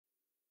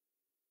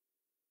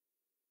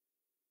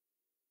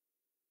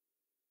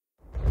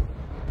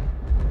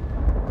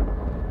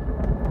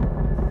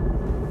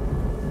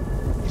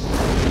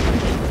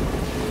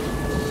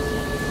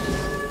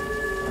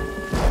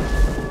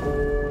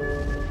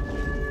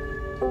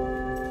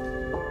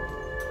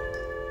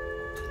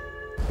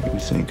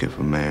think if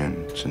a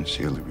man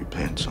sincerely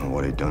repents on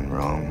what he done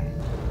wrong,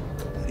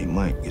 that he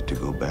might get to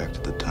go back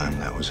to the time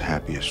that was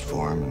happiest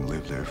for him and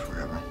live there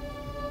forever?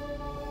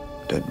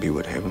 Would that be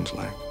what heaven's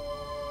like?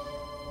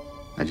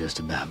 I just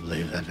about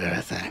believe that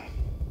very thing.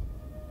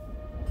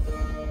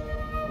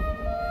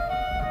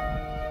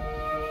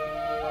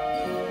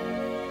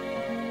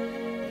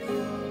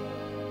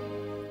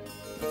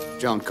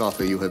 John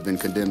Coffey, you have been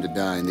condemned to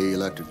die in the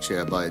electric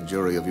chair by a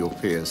jury of your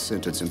peers,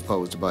 sentence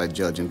imposed by a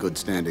judge in good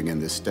standing in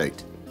this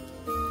state.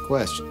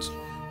 Questions?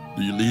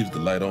 Do you leave the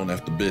light on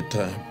after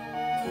bedtime?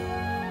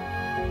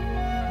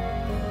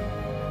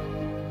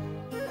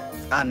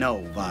 I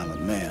know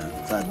violent men.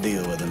 I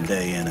deal with them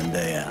day in and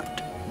day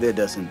out. There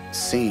doesn't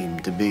seem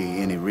to be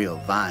any real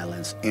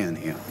violence in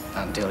him.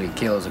 Until he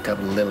kills a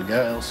couple of little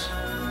girls.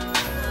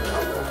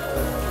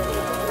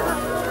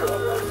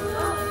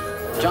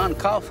 John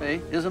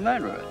Coffey is a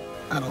murderer.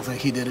 I don't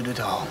think he did it at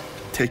all.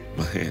 Take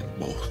my hand,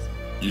 both.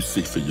 You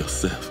see for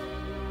yourself.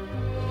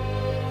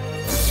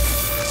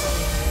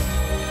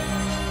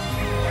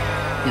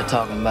 You're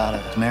talking about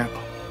a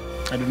miracle?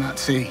 I do not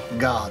see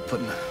God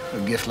putting a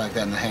gift like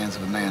that in the hands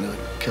of a man who would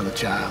kill a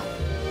child.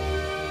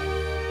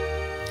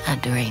 I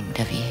dreamed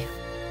of you.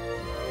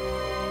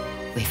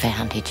 We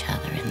found each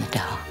other in the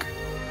dark.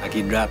 Like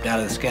he dropped out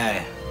of the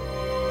sky.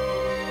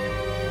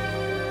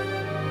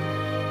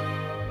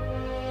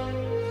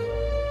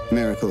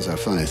 Miracles are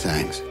funny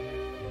things.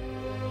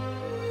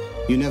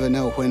 You never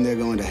know when they're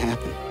going to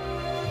happen.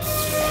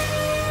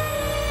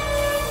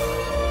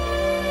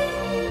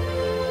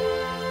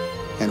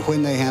 And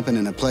when they happen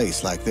in a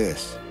place like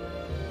this,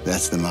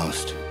 that's the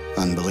most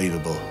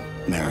unbelievable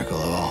miracle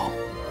of all.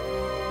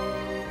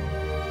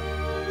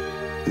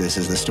 This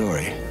is the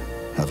story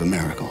of a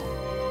miracle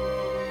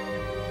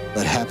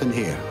that happened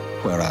here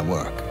where I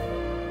work,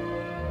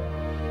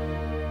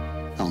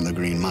 on the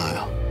Green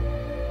Mile.